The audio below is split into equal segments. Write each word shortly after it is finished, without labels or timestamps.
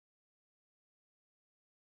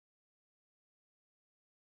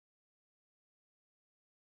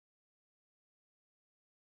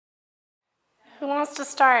Who wants to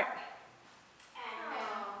start? Thank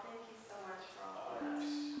you so much for all of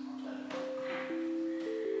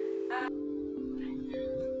that.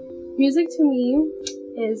 Music to me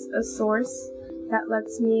is a source that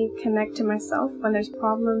lets me connect to myself when there's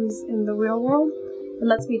problems in the real world. It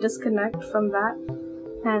lets me disconnect from that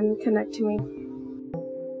and connect to me.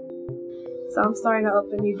 So I'm starting to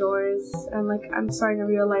open new doors, and I'm starting to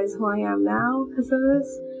realize who I am now because of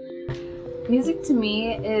this. Music to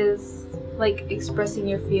me is like expressing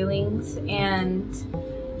your feelings and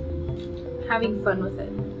having fun with it.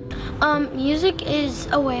 Music is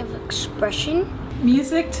a way of expression.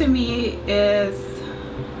 Music to me is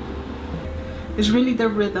really the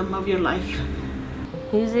rhythm of your life.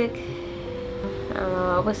 Music,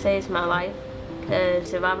 I would say it's my life.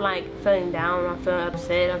 Because if I'm like feeling down, I'm feeling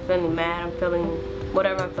upset, I'm feeling mad, I'm feeling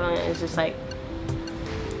whatever I'm feeling, it's just like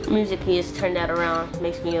music can just turn that around.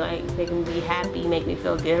 Makes me be happy, make me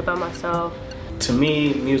feel good about myself. To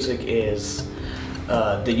me, music is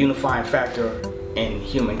the unifying factor in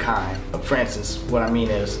humankind. For instance, what I mean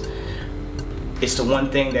is, it's the one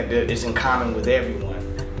thing that is in common with everyone,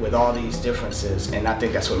 with all these differences, and I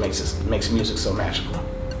think that's what makes music so magical.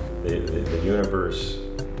 The universe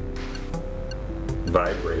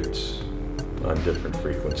vibrates on different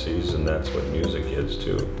frequencies, and that's what music is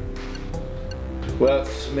too. Well,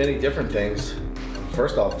 it's many different things.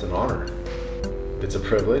 First off, it's an honor. It's a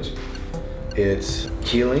privilege. It's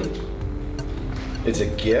healing. It's a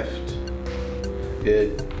gift.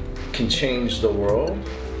 It can change the world.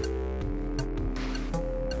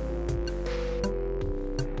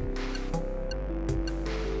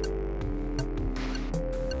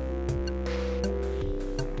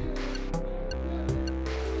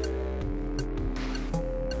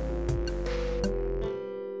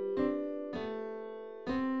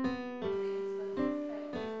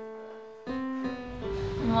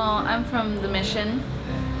 Well, I'm from the Mission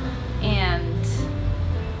and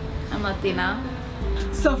I'm Latina.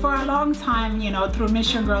 So for a long time, through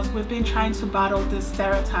Mission Girls, we've been trying to battle these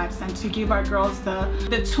stereotypes and to give our girls the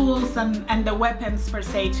tools and the weapons, per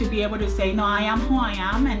se, to be able to say, no, I am who I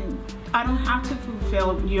am, and I don't have to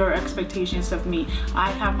fulfill your expectations of me. I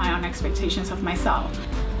have my own expectations of myself.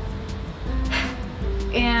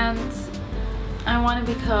 And I want to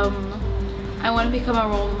become a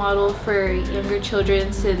role model for younger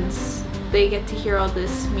children, since they get to hear all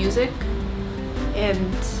this music,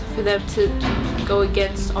 and for them to go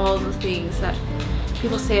against all the things that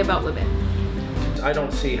people say about women. I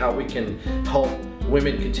don't see how we can help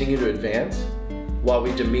women continue to advance while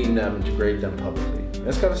we demean them and degrade them publicly.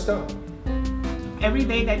 That's gotta stop. Every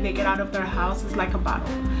day that they get out of their house is like a battle.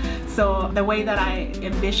 So the way that I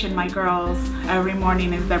envision my girls every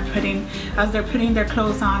morning is as they're putting their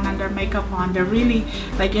clothes on and their makeup on, they're really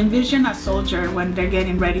envision a soldier when they're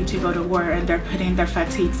getting ready to go to war and they're putting their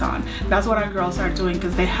fatigues on. That's what our girls are doing,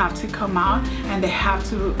 because they have to come out and they have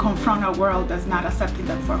to confront a world that's not accepting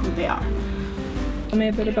them for who they are. Tell me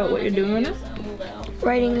a bit about what you're doing right now.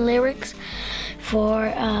 Writing lyrics for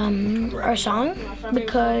our song,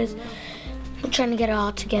 because we're trying to get it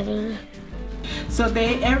all together. So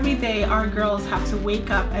every day our girls have to wake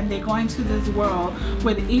up and they go into this world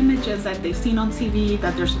with images that they've seen on TV,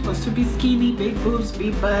 that they're supposed to be skinny, big boobs,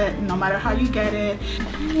 big butt, no matter how you get it.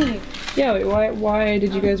 Yeah, why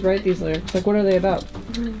did you guys write these lyrics? What are they about?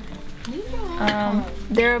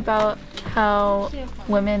 They're about how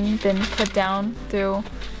women been put down through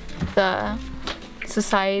the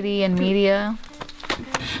society and media.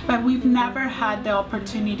 But we've never had the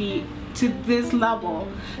opportunity to this level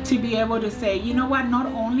to be able to say, you know what, not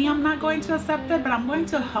only I'm not going to accept it, but I'm going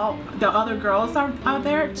to help the other girls out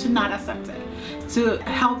there to not accept it, to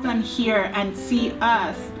help them hear and see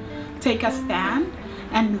us take a stand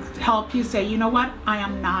and help you say, you know what, I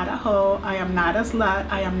am not a hoe, I am not a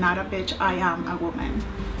slut, I am not a bitch, I am a woman.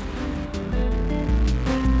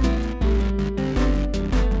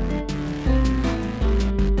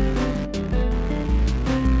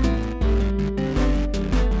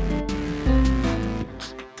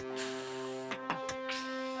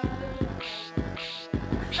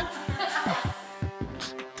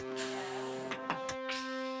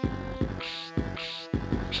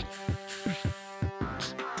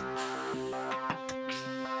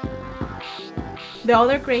 The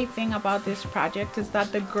other great thing about this project is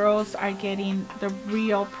that the girls are getting the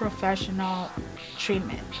real professional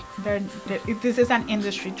treatment. This is an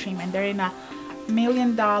industry treatment. They're in a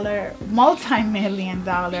multi-million-dollar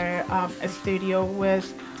studio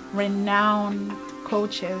with renowned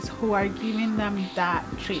coaches who are giving them that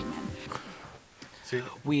treatment. See?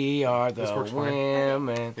 We are the This works fine.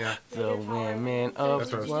 women, Yeah. the women of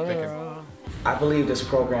That's the what I was thinking. world. I believe this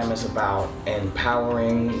program is about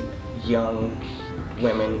empowering young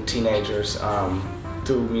women, teenagers,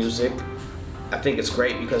 through music. I think it's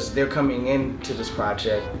great because they're coming into this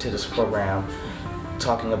project, to this program,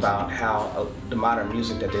 talking about how the modern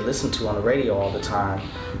music that they listen to on the radio all the time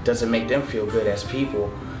doesn't make them feel good as people,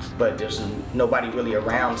 but there's nobody really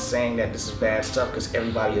around saying that this is bad stuff because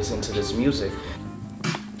everybody is into this music.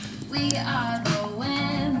 We are the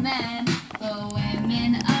women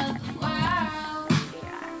of the world.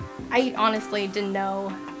 I honestly didn't know,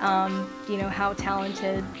 how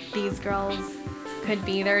talented these girls could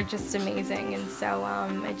be. They're just amazing, and so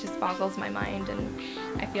it just boggles my mind, and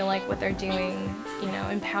I feel like what they're doing,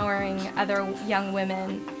 empowering other young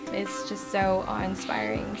women is just so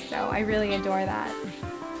awe-inspiring, so I really adore that.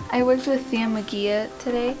 I worked with Thea McGee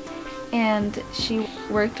today, and she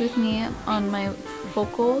worked with me on my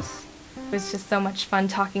vocals. It was just so much fun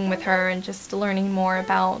talking with her and just learning more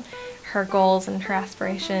about her goals and her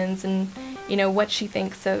aspirations and, what she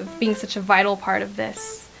thinks of being such a vital part of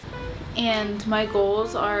this. And my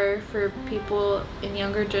goals are for people in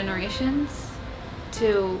younger generations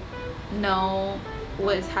to know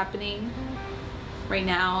what is happening right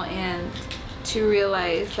now and to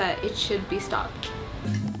realize that it should be stopped.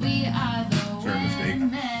 We are the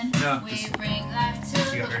women. We bring life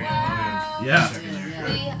to the world. Yeah.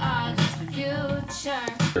 We are the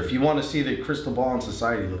future. If you want to see the crystal ball in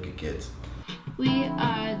society, look at kids. We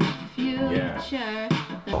are the future. Yeah.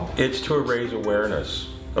 It's to raise awareness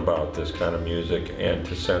about this kind of music and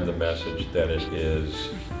to send the message that it is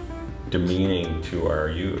demeaning to our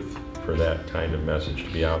youth for that kind of message to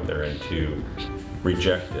be out there and to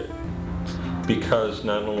reject it. Because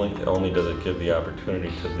not only does it give the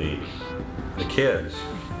opportunity to the kids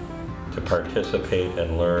to participate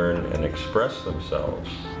and learn and express themselves,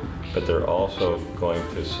 but they're also going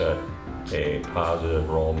to set a positive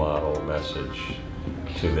role model message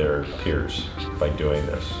to their peers by doing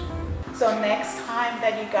this. So next time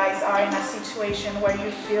that you guys are in a situation where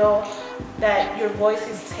you feel that your voice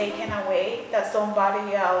is taken away, that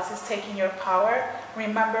somebody else is taking your power,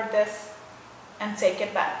 remember this and take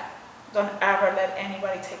it back. Don't ever let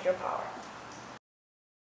anybody take your power.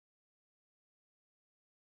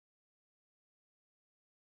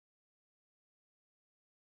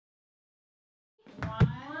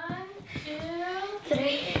 One, two,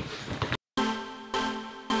 three.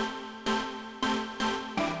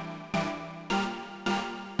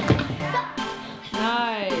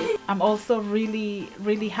 I'm also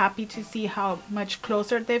really happy to see how much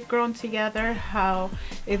closer they've grown together, how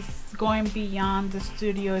it's going beyond the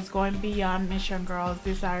studio, it's going beyond Mission Girls.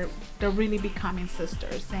 They're really becoming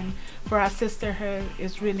sisters, and for us, sisterhood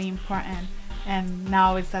is really important, and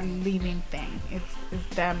now it's a living thing.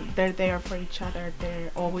 It's them, they're there for each other,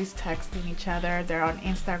 they're always texting each other, they're on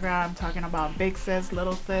Instagram talking about big sis,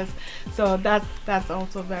 little sis, so that's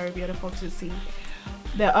also very beautiful to see.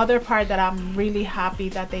 The other part that I'm really happy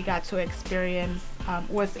that they got to experience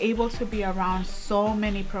was able to be around so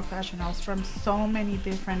many professionals from so many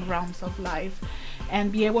different realms of life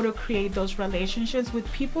and be able to create those relationships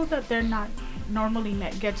with people that they're not normally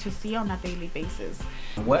get to see on a daily basis.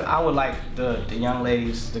 What I would like the young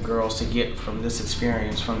ladies, the girls, to get from this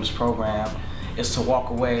experience, from this program, is to walk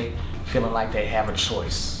away feeling like they have a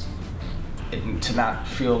choice. And to not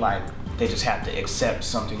feel like they just have to accept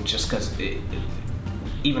something just because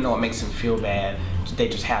even though it makes them feel bad, they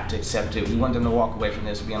just have to accept it. We want them to walk away from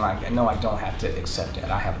this being like, no, I don't have to accept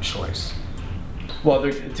that. I have a choice. Well,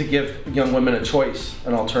 to give young women a choice,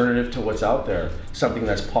 an alternative to what's out there, something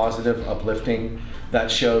that's positive, uplifting,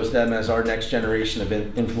 that shows them as our next generation of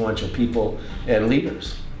influential people and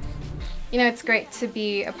leaders. It's great to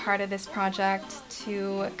be a part of this project,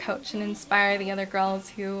 to coach and inspire the other girls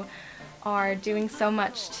who are doing so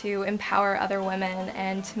much to empower other women,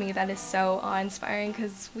 and to me that is so awe-inspiring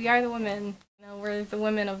because we are the women, we're the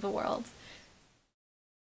women of the world.